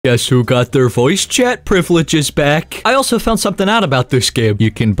Guess who got their voice chat privileges back? I also found something out about this game.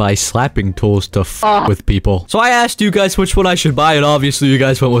 You can buy slapping tools to f with people. So I asked you guys which one I should buy, and obviously you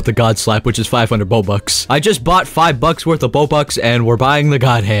guys went with the God Slap, which is 500 Robux. I just bought $5 worth of Robux, and we're buying the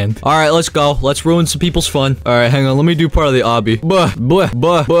God Hand. All right, let's go. Let's ruin some people's fun. All right, hang on. Let me do part of the obby.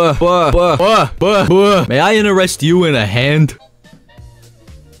 May I interest you in a hand?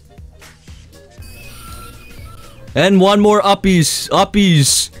 And one more uppies.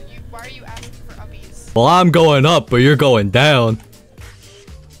 Uppies. Why are you asking for uppies? Well, I'm going up, but you're going down.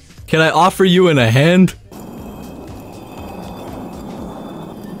 Can I offer you in a hand?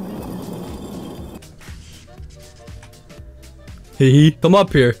 Teehee, come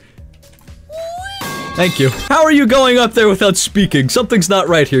up here. Thank you. How are you going up there without speaking? Something's not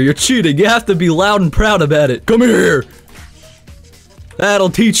right here. You're cheating. You have to be loud and proud about it. Come here. That'll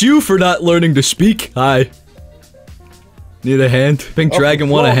teach you for not learning to speak. Hi. Need a hand? Pink Dragon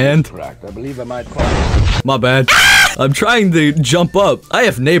want a hand? I believe I might call. My bad. I'm trying to jump up. I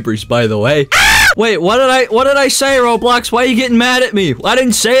have neighbors, by the way. Wait, what did I say, Roblox? Why are you getting mad at me? I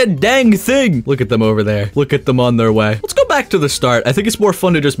didn't say a dang thing. Look at them over there. Look at them on their way. Let's go back to the start. I think it's more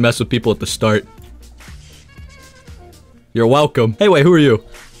fun to just mess with people at the start. You're welcome. Hey, wait, who are you?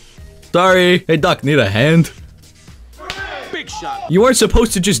 Sorry. Hey, Duck, need a hand? Big shot. You weren't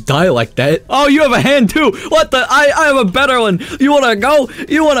supposed to just die like that. Oh, you have a hand too. What the? I have a better one. You wanna go?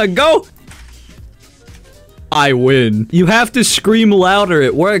 You wanna go? I win. You have to scream louder.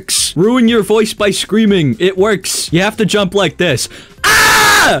 It works. Ruin your voice by screaming. It works. You have to jump like this.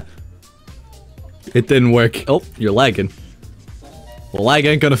 Ah! It didn't work. Oh, you're lagging. Well, lag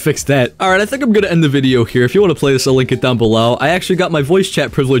ain't gonna fix that. Alright, I think I'm gonna end the video here. If you want to play this, I'll link it down below. I actually got my voice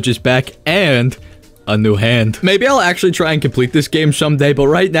chat privileges back and a new hand. Maybe I'll actually try and complete this game someday, but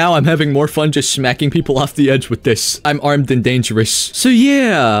right now I'm having more fun just smacking people off the edge with this. I'm armed and dangerous. So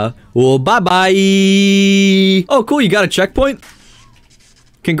yeah. Well, bye-bye. Oh, cool. You got a checkpoint?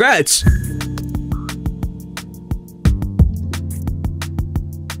 Congrats.